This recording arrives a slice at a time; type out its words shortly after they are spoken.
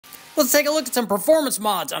Let's take a look at some performance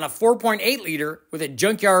mods on a 4.8 liter with a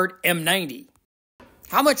Junkyard M90.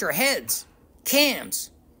 How much are heads, cams,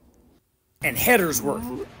 and headers worth?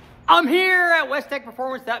 I'm here at West Tech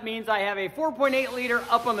Performance. That means I have a 4.8 liter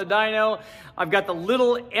up on the dyno. I've got the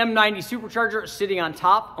little M90 supercharger sitting on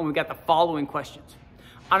top, and we've got the following questions.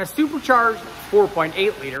 On a supercharged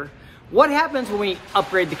 4.8 liter, what happens when we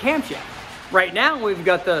upgrade the camshaft? Right now, we've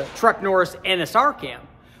got the truck NORRIS NSR cam.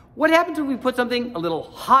 What happens if we put something a little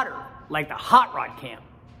hotter, like the hot rod cam?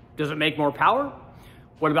 Does it make more power?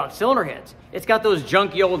 What about cylinder heads? It's got those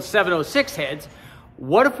junky old 706 heads.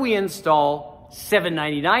 What if we install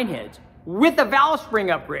 799 heads with a valve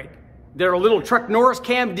spring upgrade? They're a little truck NORRIS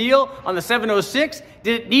cam deal on the 706.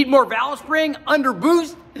 Did it need more valve spring under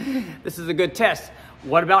boost? This is a good test.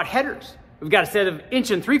 What about headers? We've got a set of 1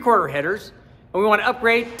 3/4 headers, and we want to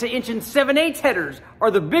upgrade to 1 7/8 headers.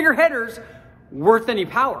 Are the bigger headers worth any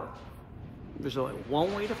power? There's only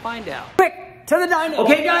one way to find out. Quick, to the dyno.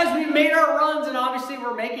 Okay guys, we've made our runs and obviously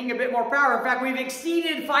we're making a bit more power. In fact, we've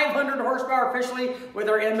exceeded 500 horsepower officially with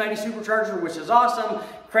our M90 supercharger, which is awesome.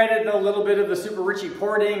 Credit a little bit of the Super Richie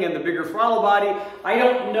porting and the bigger throttle body. I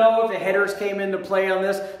don't know if the headers came into play on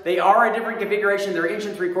this. They are a different configuration. They're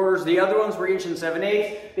 1 3/4. The other ones were 1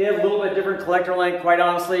 7/8. They have a little bit different collector length. Quite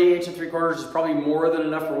honestly, 1 3/4 is probably more than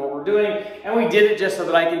enough for what we're doing. And we did it just so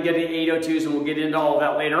that I can get the 802s, and we'll get into all of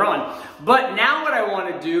that later on. But now what I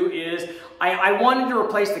want to do is I wanted to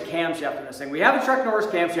replace the camshaft in this thing. We have a truck NORRIS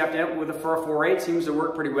camshaft in it for a 4.8. Seems to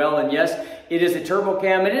work pretty well. And yes, it is a turbo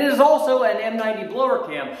cam, and it is also an M90 blower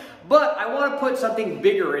cam. But I want to put something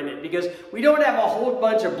bigger in it because we don't have a whole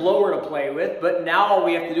bunch of blower to play with, but now all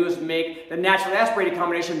we have to do is make the naturally aspirated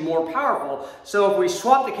combination more powerful. So if we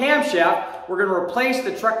swap the camshaft, we're going to replace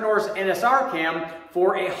the truck NORRIS NSR cam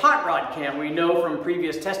for a hot rod cam. We know from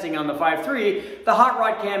previous testing on the 5.3, the hot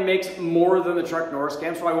rod cam makes more than the truck NORRIS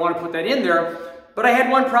cam, so I want to put that in there. But I had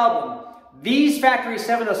one problem. These factory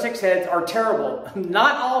 706 heads are terrible.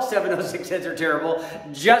 Not all 706 heads are terrible,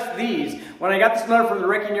 just these. When I got this motor from the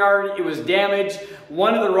wrecking yard, it was damaged.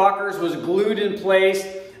 One of the rockers was glued in place.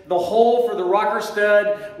 The hole for the rocker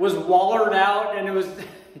stud was wallered out, and it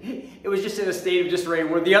was just in a state of disarray,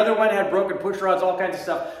 where the other one had broken push rods, all kinds of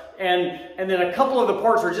stuff. And then a couple of the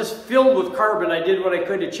parts were just filled with carbon. I did what I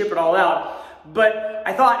could to chip it all out. But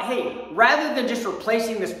I thought, hey, rather than just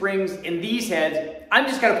replacing the springs in these heads, I'm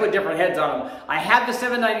just going to put different heads on them. I have the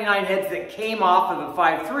 799 heads that came off of the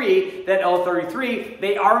 5.3, that L33.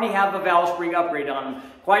 They already have the valve spring upgrade on them.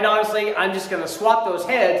 Quite honestly, I'm just going to swap those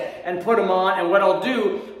heads and put them on. And what I'll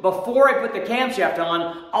do, before I put the camshaft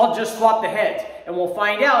on, I'll just swap the heads. And we'll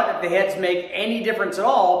find out if the heads make any difference at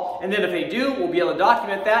all. And then if they do, we'll be able to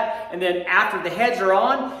document that. And then after the heads are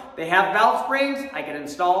on, they have valve springs, I can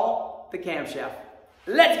install the camshaft.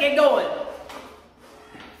 Let's get going.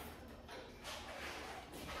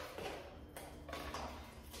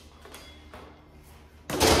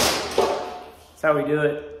 That's how we do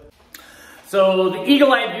it. So the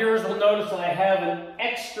eagle-eyed viewers will notice that I have an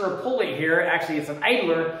extra pulley here. Actually, it's an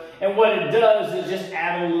idler. And what it does is just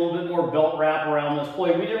add a little bit more belt wrap around this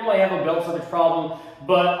pulley. We didn't really have a belt slippage problem,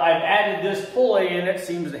 but I've added this pulley and it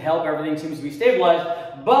seems to help. Everything seems to be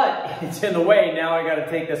stabilized, but it's in the way. Now I got to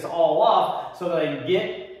take this all off so that I can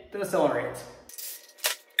get to the cylinder heads.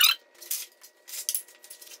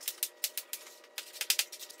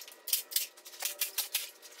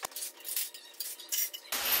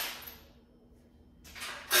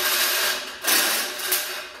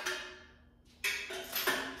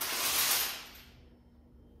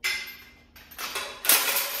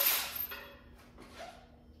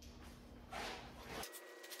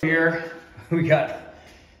 Here we got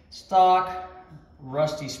stock,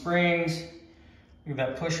 rusty springs. Look at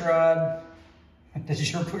that push rod.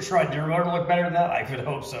 Does your push rod your motor look better than that? I could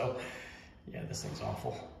hope so. Yeah, this thing's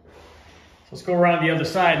awful. So let's go around the other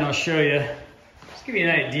side and I'll show you. Just give you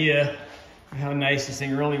an idea of how nice this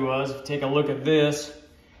thing really was. Take a look at this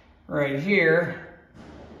right here.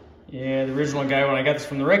 Yeah, the original guy, when I got this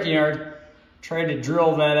from the wrecking yard, tried to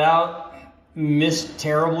drill that out, missed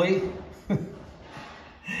terribly.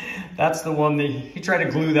 That's the one that he tried to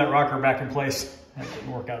glue that rocker back in place. That didn't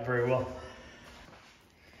work out very well.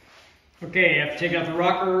 Okay, you have to take out the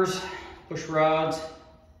rockers, push rods.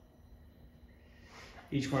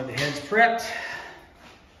 Each one of the heads prepped.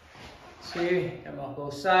 See, got them off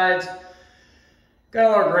both sides. Got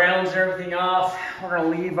all our grounds and everything off. We're gonna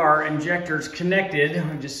leave our injectors connected.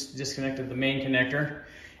 We just disconnected the main connector.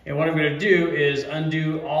 And what I'm gonna do is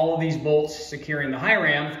undo all of these bolts securing the high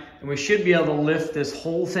ram, and we should be able to lift this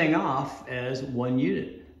whole thing off as one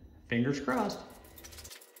unit. Fingers crossed.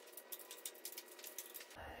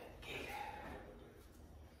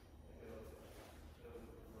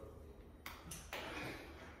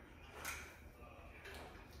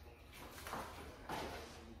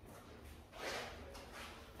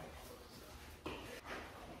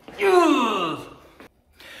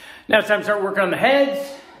 Now it's time to start working on the heads.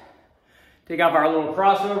 Take off our little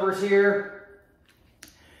crossovers here.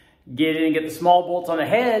 Get in and get the small bolts on the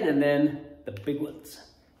head and then the big ones.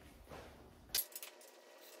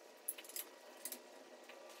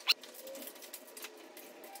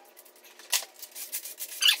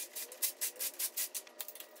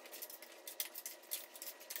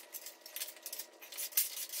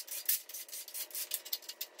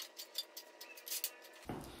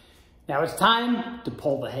 Now it's time to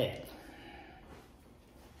pull the head.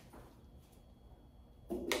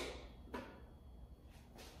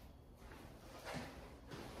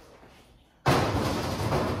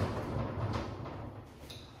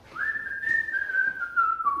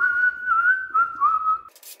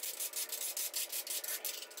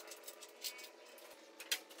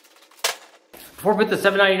 Before we put the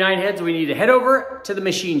 799 heads, we need to head over to the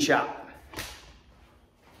machine shop.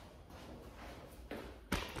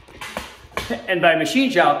 And by machine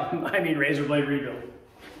shop, I mean razor blade rebuild.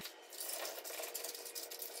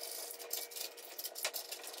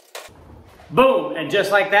 Boom, and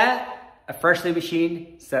just like that, a freshly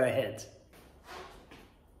machined set of heads.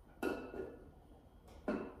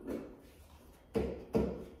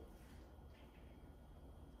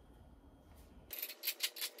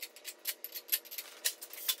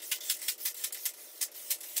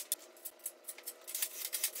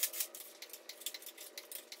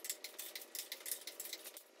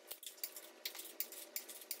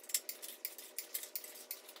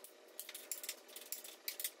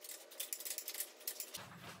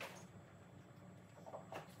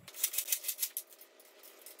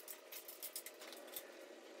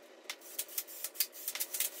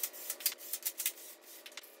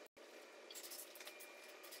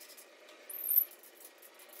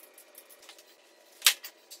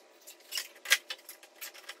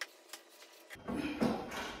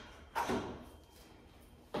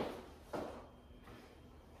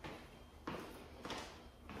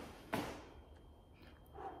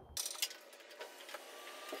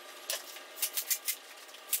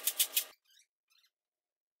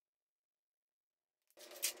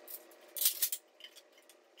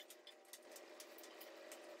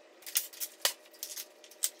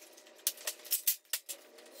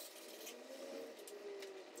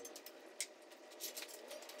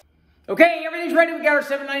 Okay, everything's ready. We got our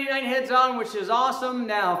 799 heads on, which is awesome.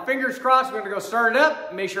 Now, fingers crossed, we're gonna go start it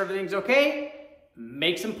up, make sure everything's okay,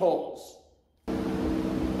 make some pulls.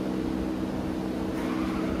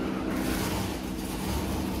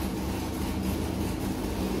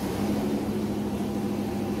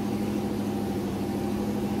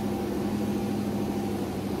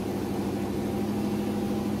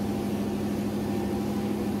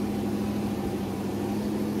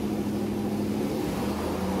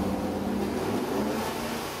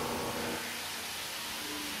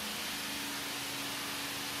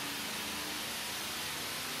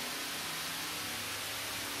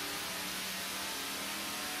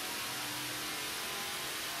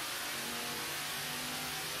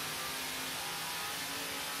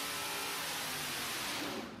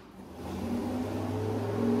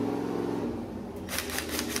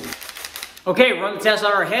 Okay, run the test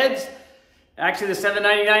on our heads. Actually, the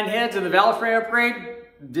 799 heads and the valve spring upgrade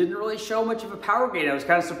didn't really show much of a power gain. I was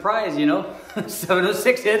kind of surprised, you know.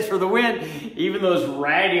 706 heads for the win. Even those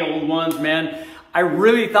ratty old ones, man. I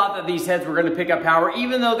really thought that these heads were going to pick up power,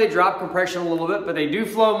 even though they dropped compression a little bit, but they do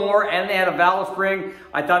flow more, and they had a valve spring.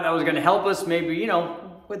 I thought that was going to help us maybe, you know,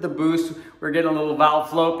 with the boost. We're getting a little valve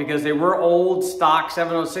float because they were old stock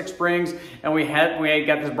 706 springs, and we had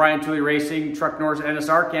got this Brian Tooley Racing Truck Norris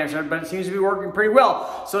NSR camshaft, but it seems to be working pretty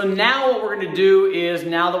well. So now what we're going to do is,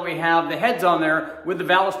 now that we have the heads on there with the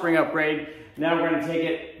valve spring upgrade, now we're going to take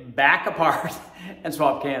it back apart and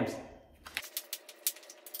swap cams.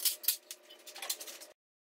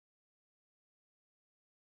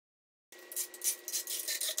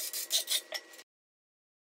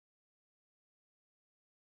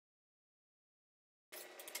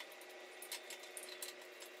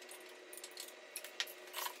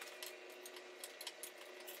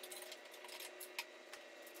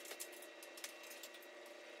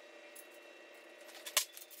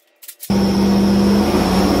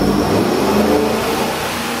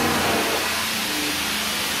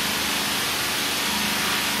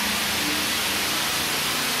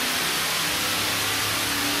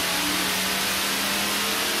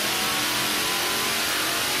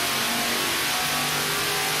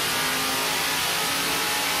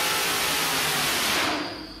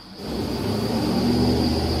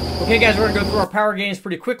 Okay guys, we're gonna go through our power gains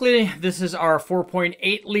pretty quickly. This is our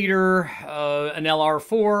 4.8 liter, an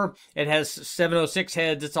LR4. It has 706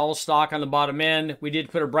 heads. It's all stock on the bottom end. We did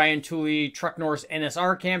put a Brian Tooley Truck Norris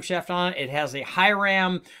NSR camshaft on it. It has a high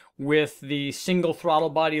ram with the single throttle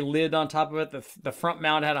body lid on top of it. The front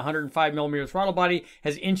mount had 105 millimeter throttle body,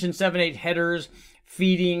 has 1 7/8 headers,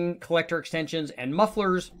 feeding, collector extensions, and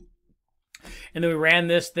mufflers. And then we ran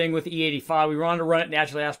this thing with E85. We wanted to run it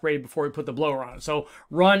naturally aspirated before we put the blower on it. So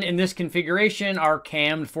run in this configuration, our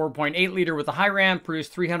cammed 4.8 liter with the high ram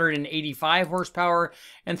produced 385 horsepower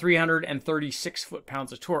and 336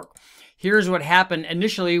 foot-pounds of torque. Here's what happened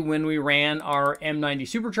initially when we ran our M90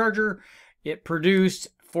 supercharger. It produced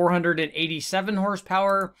 487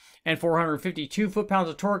 horsepower and 452 foot-pounds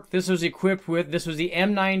of torque. This was equipped with, this was the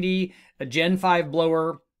M90, a Gen 5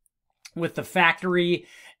 blower with the factory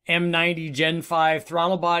M90 Gen 5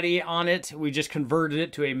 throttle body on it. We just converted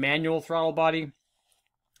it to a manual throttle body.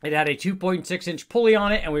 It had a 2.6-inch pulley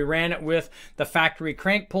on it, and we ran it with the factory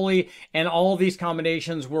crank pulley, and all of these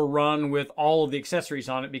combinations were run with all of the accessories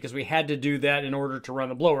on it because we had to do that in order to run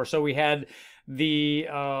the blower. So we had the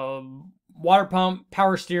water pump,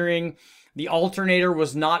 power steering. The alternator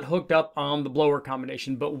was not hooked up on the blower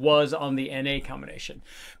combination, but was on the NA combination.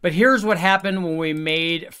 But here's what happened when we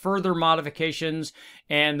made further modifications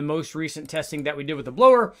and the most recent testing that we did with the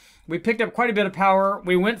blower. We picked up quite a bit of power.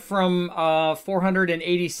 We went from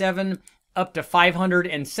 487 up to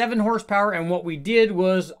 507 horsepower, and what we did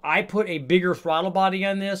was I put a bigger throttle body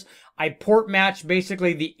on this. I port matched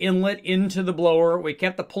basically the inlet into the blower. We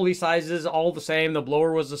kept the pulley sizes all the same. The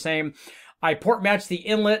blower was the same. I port matched the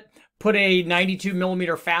inlet, put a 92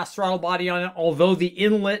 millimeter fast throttle body on it, although the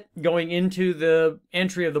inlet going into the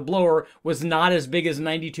entry of the blower was not as big as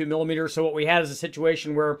 92 millimeters. So what we had is a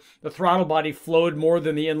situation where the throttle body flowed more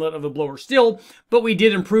than the inlet of the blower still, but we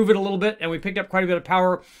did improve it a little bit and we picked up quite a bit of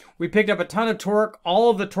power. We picked up a ton of torque, all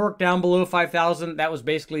of the torque down below 5,000. That was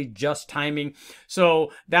basically just timing.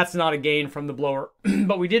 So that's not a gain from the blower,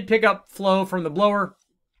 but we did pick up flow from the blower.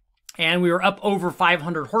 And we were up over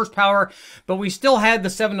 500 horsepower, but we still had the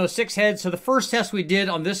 706 heads. So the first test we did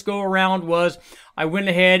on this go around was I went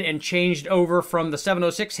ahead and changed over from the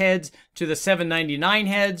 706 heads to the 799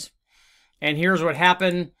 heads. And here's what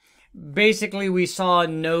happened. Basically, we saw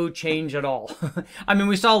no change at all. I mean,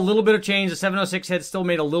 we saw a little bit of change. The 706 head still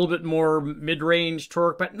made a little bit more mid-range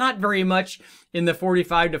torque, but not very much in the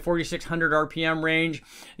 45 to 4,600 RPM range,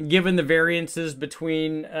 given the variances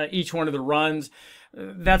between each one of the runs.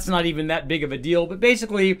 That's not even that big of a deal, but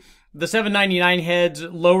basically the 799 heads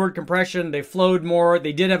lowered compression, they flowed more,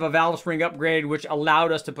 they did have a valve spring upgrade which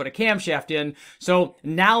allowed us to put a camshaft in. So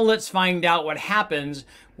now let's find out what happens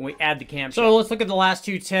when we add the camshaft. So let's look at the last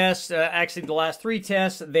two tests, actually the last three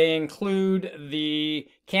tests. They include the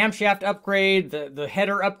camshaft upgrade, the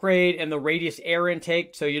header upgrade, and the radius air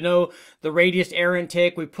intake. So you know the radius air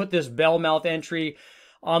intake, we put this bell mouth entry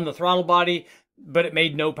on the throttle body, but it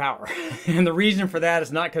made no power. And the reason for that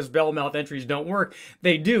is not because bell mouth entries don't work.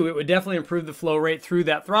 They do. It would definitely improve the flow rate through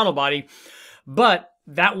that throttle body, but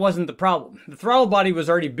that wasn't the problem. The throttle body was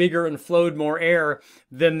already bigger and flowed more air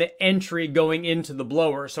than the entry going into the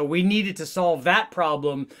blower. So we needed to solve that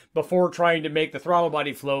problem before trying to make the throttle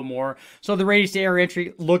body flow more. So the radius to air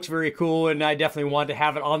entry looks very cool, and I definitely want to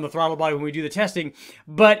have it on the throttle body when we do the testing.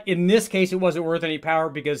 But in this case, it wasn't worth any power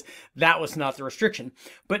because that was not the restriction.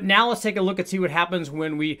 But now let's take a look and see what happens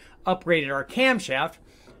when we upgraded our camshaft.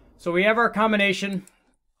 So we have our combination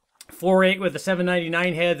 4.8 with the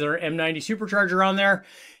 799 heads and our M90 supercharger on there.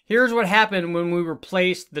 Here's what happened when we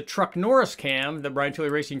replaced the Truck Norris cam, the Brian Tooley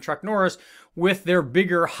Racing Truck Norris, with their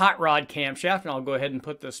bigger hot rod camshaft. And I'll go ahead and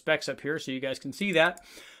put the specs up here so you guys can see that.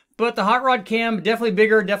 But the hot rod cam, definitely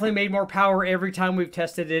bigger, definitely made more power every time we've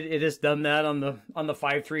tested it. It has done that on the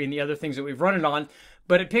 5.3 and the other things that we've run it on.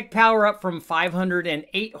 But it picked power up from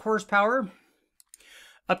 508 horsepower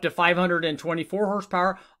up to 524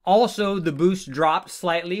 horsepower. Also, the boost dropped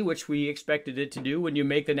slightly, which we expected it to do. When you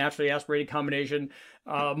make the naturally aspirated combination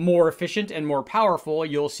more efficient and more powerful,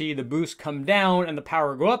 you'll see the boost come down and the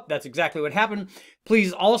power go up. That's exactly what happened.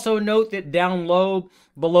 Please also note that down low,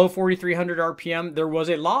 below 4,300 RPM, there was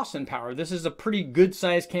a loss in power. This is a pretty good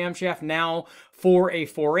sized camshaft now for a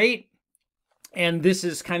 4.8. And this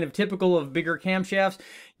is kind of typical of bigger camshafts.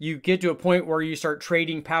 You get to a point where you start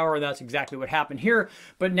trading power, and that's exactly what happened here.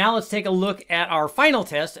 But now let's take a look at our final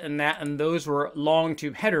test, and those were long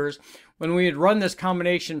tube headers. When we had run this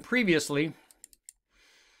combination previously,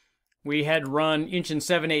 we had run inch and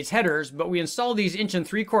 7/8 headers, but we installed these inch and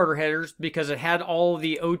 3/4 headers because it had all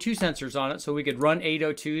the O2 sensors on it, so we could run 8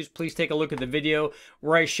 O2s. Please take a look at the video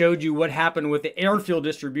where I showed you what happened with the airfield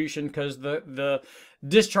distribution, because the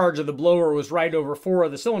discharge of the blower was right over 4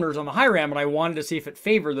 of the cylinders on the high ram, and I wanted to see if it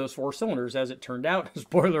favored those 4 cylinders. As it turned out,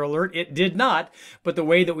 spoiler alert, it did not. But the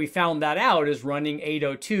way that we found that out is running 8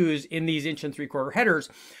 O2s in these inch and 3/4 headers.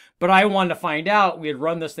 But I wanted to find out, we had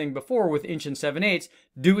run this thing before with inch and 7/8.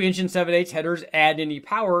 Do inch and 7/8 headers add any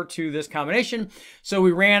power to this combination? So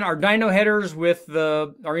we ran our dyno headers with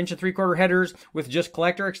our inch and 3/4 headers with just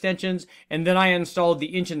collector extensions. And then I installed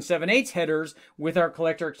the inch and 7/8 headers with our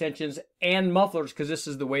collector extensions and mufflers, because this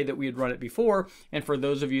is the way that we had run it before. And for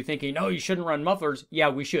those of you thinking, no, you shouldn't run mufflers. Yeah,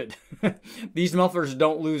 we should. These mufflers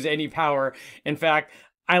don't lose any power. In fact,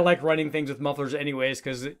 I like running things with mufflers anyways,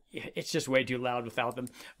 because it's just way too loud without them.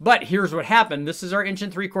 But here's what happened. This is our inch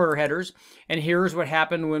and 3/4 headers. And here's what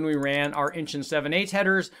happened when we ran our inch and 7/8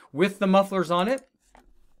 headers with the mufflers on it.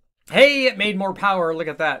 Hey, it made more power. Look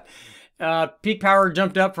at that. Peak power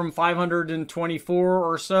jumped up from 524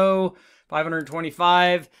 or so,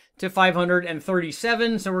 525 to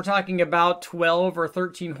 537. So we're talking about 12 or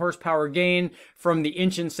 13 horsepower gain from the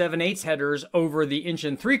inch and 7/8 headers over the inch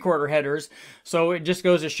and 3/4 headers. So it just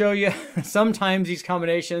goes to show you, sometimes these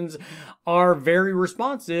combinations are very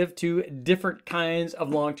responsive to different kinds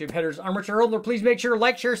of long tube headers. I'm Richard Hurdler. Please make sure to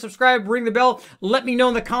like, share, subscribe, ring the bell. Let me know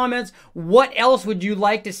in the comments, what else would you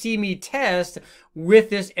like to see me test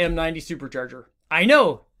with this M90 supercharger? I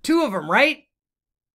know, 2 of them, right?